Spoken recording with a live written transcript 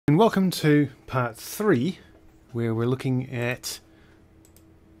And welcome to part 3, where we're looking at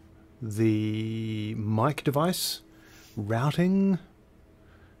the mic device routing.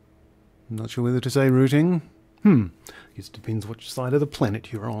 I'm not sure whether to say routing. I guess it depends which side of the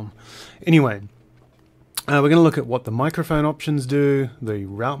planet you're on. Anyway, we're going to look at what the microphone options do, the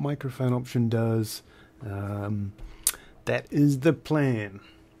route microphone option does. That is the plan.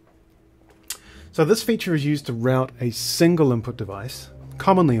 So this feature is used to route a single input device,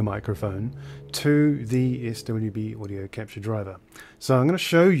 commonly a microphone, to the SWB Audio Capture driver. So I'm going to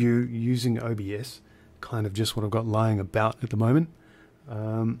show you using OBS, kind of just what I've got lying about at the moment.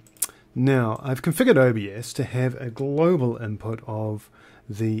 Now, I've configured OBS to have a global input of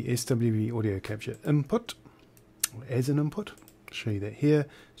the SWB Audio Capture input, or as an input. I'll show you that here.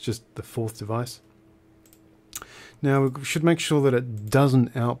 It's just the 4th device. Now, we should make sure that it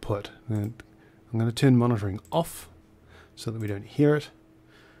doesn't output. I'm going to turn monitoring off so that we don't hear it.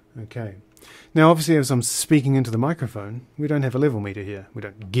 Okay. Now, obviously, as I'm speaking into the microphone, we don't have a level meter here. We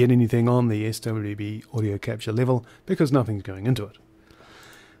don't get anything on the SWB Audio Capture level because nothing's going into it.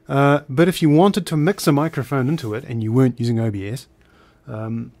 But if you wanted to mix a microphone into it and you weren't using OBS,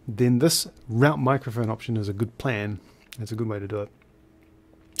 then this route microphone option is a good plan. It's a good way to do it.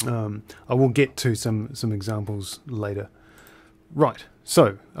 I will get to some examples later. Right,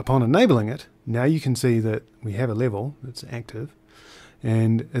 so upon enabling it, now you can see that we have a level that's active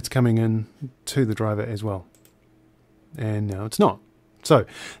and it's coming in to the driver as well. And now it's not. So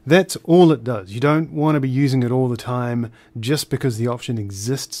that's all it does. You don't want to be using it all the time. Just because the option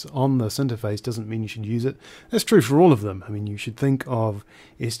exists on this interface doesn't mean you should use it. That's true for all of them. I mean, you should think of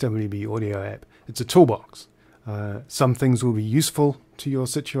SWB Audio App. It's a toolbox. Some things will be useful to your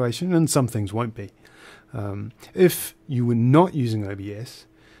situation and some things won't be. If you were not using OBS,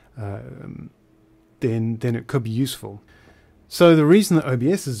 then it could be useful. So the reason that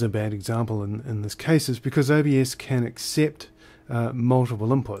OBS is a bad example in this case is because OBS can accept multiple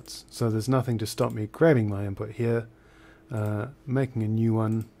inputs. So there's nothing to stop me grabbing my input here, making a new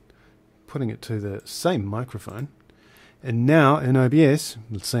one, putting it to the same microphone, and now in OBS,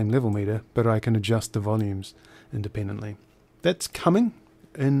 the same level meter, but I can adjust the volumes independently. That's coming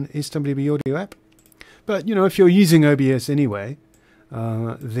in SWB Audio App. But, you know, if you're using OBS anyway,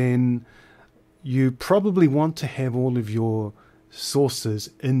 then you probably want to have all of your sources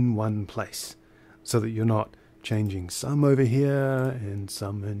in one place so that you're not changing some over here and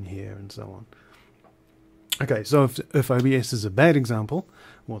some in here and so on. Okay, so if OBS is a bad example,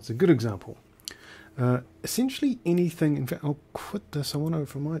 what's a good example? Essentially anything. In fact, I'll quit this. I wonder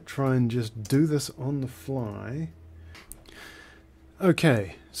if I might try and just do this on the fly.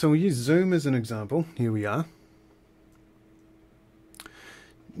 Okay, so we'll use Zoom as an example. Here we are.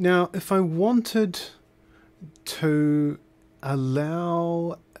 Now, if I wanted to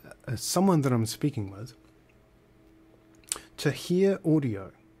allow someone that I'm speaking with to hear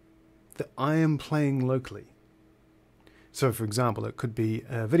audio that I am playing locally. So, for example, it could be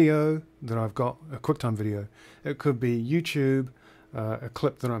a video that I've got, a QuickTime video. It could be YouTube, a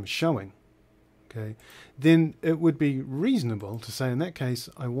clip that I'm showing. Okay, then it would be reasonable to say in that case,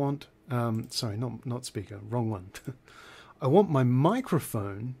 I want, sorry, not speaker, wrong one. I want my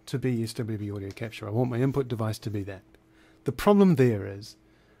microphone to be SWB Audio Capture. I want my input device to be that. The problem there is,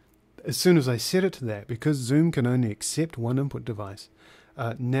 as soon as I set it to that, because Zoom can only accept one input device,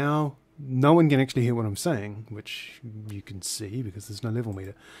 now no one can actually hear what I'm saying, which you can see because there's no level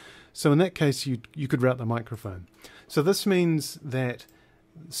meter. So in that case, you could route the microphone. So this means that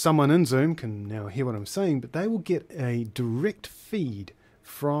someone in Zoom can now hear what I'm saying, but they will get a direct feed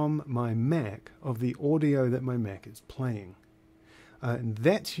from my Mac of the audio that my Mac is playing. And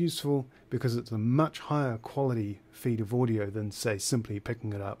that's useful because it's a much higher quality feed of audio than, say, simply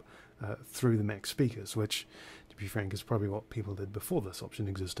picking it up through the Mac speakers, which, to be frank, is probably what people did before this option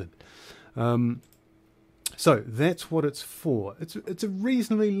existed. So that's what it's for. It's a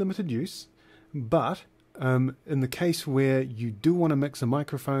reasonably limited use, but in the case where you do want to mix a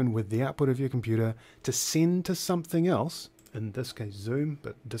microphone with the output of your computer to send to something else, in this case Zoom,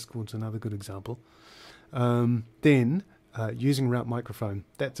 but Discord's another good example, then using route microphone,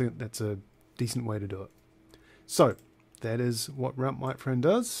 that's a decent way to do it. So that is what route microphone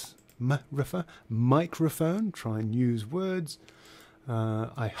does. Microphone, try and use words.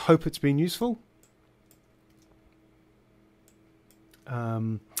 I hope it's been useful.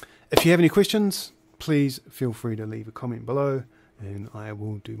 If you have any questions, please feel free to leave a comment below and I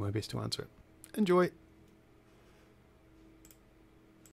will do my best to answer it. Enjoy!